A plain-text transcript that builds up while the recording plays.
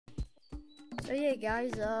So yeah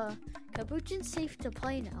guys, Capuchin's safe to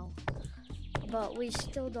play now, but we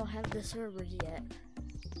still don't have the servers yet.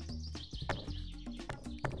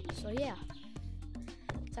 So yeah,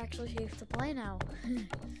 it's actually safe to play now.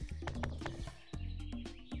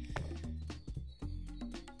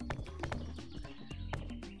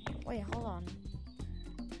 Wait, hold on.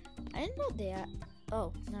 I didn't know that.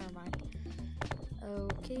 Oh, never mind.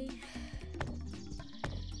 Okay.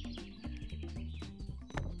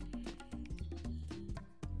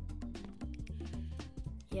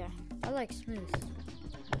 Yeah, I like smooth.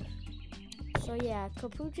 So yeah,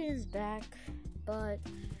 Capuchin is back, but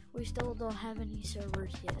we still don't have any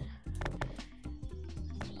servers yet.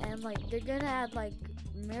 And like they're gonna add like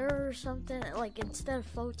mirror or something. Like instead of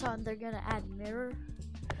photon, they're gonna add mirror.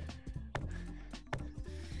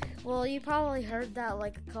 Well, you probably heard that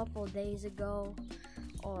like a couple days ago,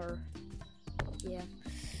 or yeah,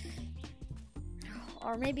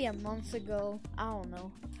 or maybe a month ago. I don't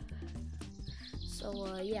know.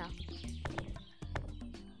 So yeah,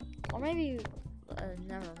 or maybe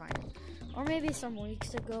never mind, or maybe some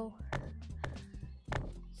weeks ago.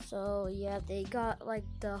 So yeah, they got like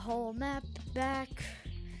the whole map back,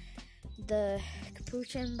 the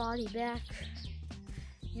Capuchin body back,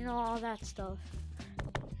 you know, all that stuff.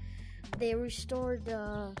 They restored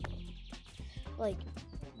like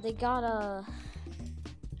they got a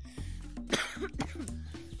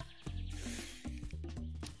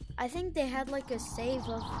I think they had like a save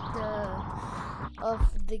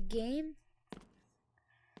of the game,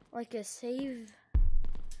 like a save,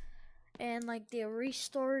 and like they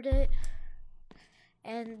restored it,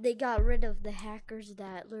 and they got rid of the hackers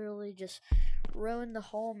that literally just ruined the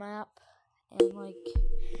whole map, and like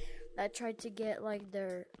that tried to get like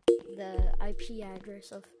the IP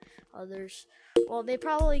address of others. Well, they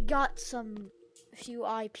probably got some few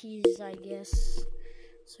IPs, I guess.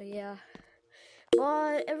 So yeah,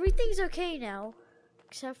 but everything's okay now,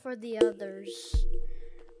 except for the others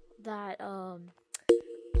that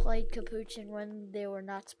played Capuchin when they were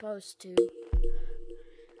not supposed to.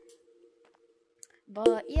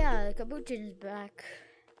 But yeah, Capuchin is back,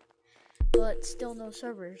 but still no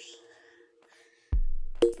servers.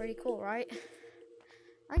 Pretty cool, right?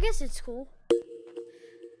 I guess it's cool.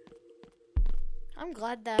 I'm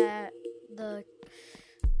glad that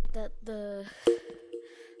that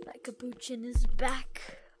Capuchin is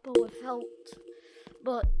back, but without.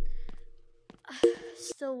 But I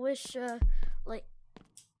still wish like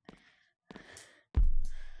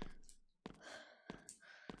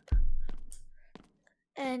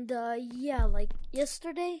and yeah, like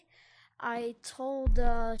yesterday I told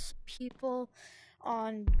people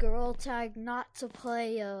on Girl Tag not to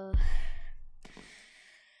play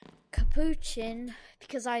Capuchin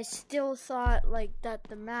because I still thought like that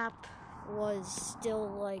the map was still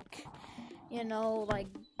like, you know, like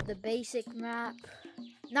the basic map,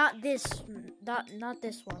 not this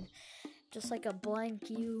one, just like a blank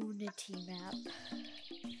Unity map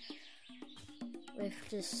with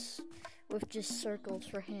just circles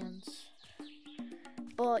for hands.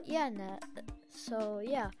 But yeah, so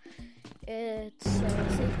yeah, it's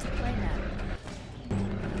safe to play now.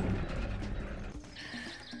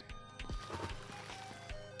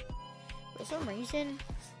 For some reason,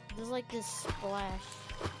 there's like this splash.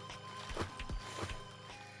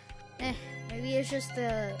 Maybe it's just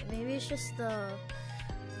the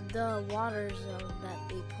water zone that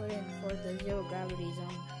they put in for the zero gravity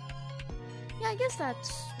zone. Yeah, I guess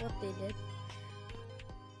that's what they did.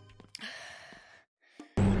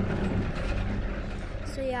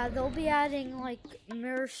 So yeah, they'll be adding like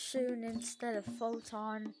mirror soon instead of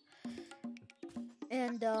photon.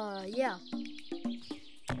 And yeah,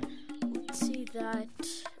 let's see that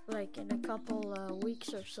like in a couple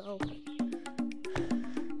weeks or so.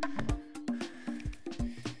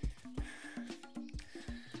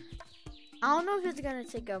 I don't know if it's gonna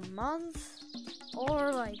take a month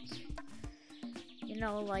or like, you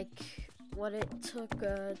know, like what it took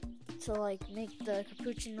to like make the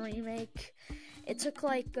Capuchin remake. It took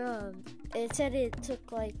like it said it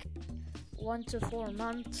took like 1 to 4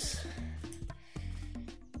 months.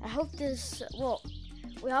 I hope this. Well,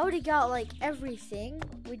 we already got like everything.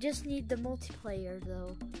 We just need the multiplayer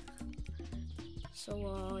though.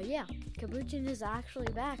 So yeah, Capuchin is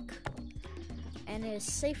actually back and is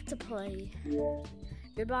safe to play.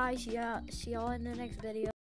 Goodbye. See y'all in the next video.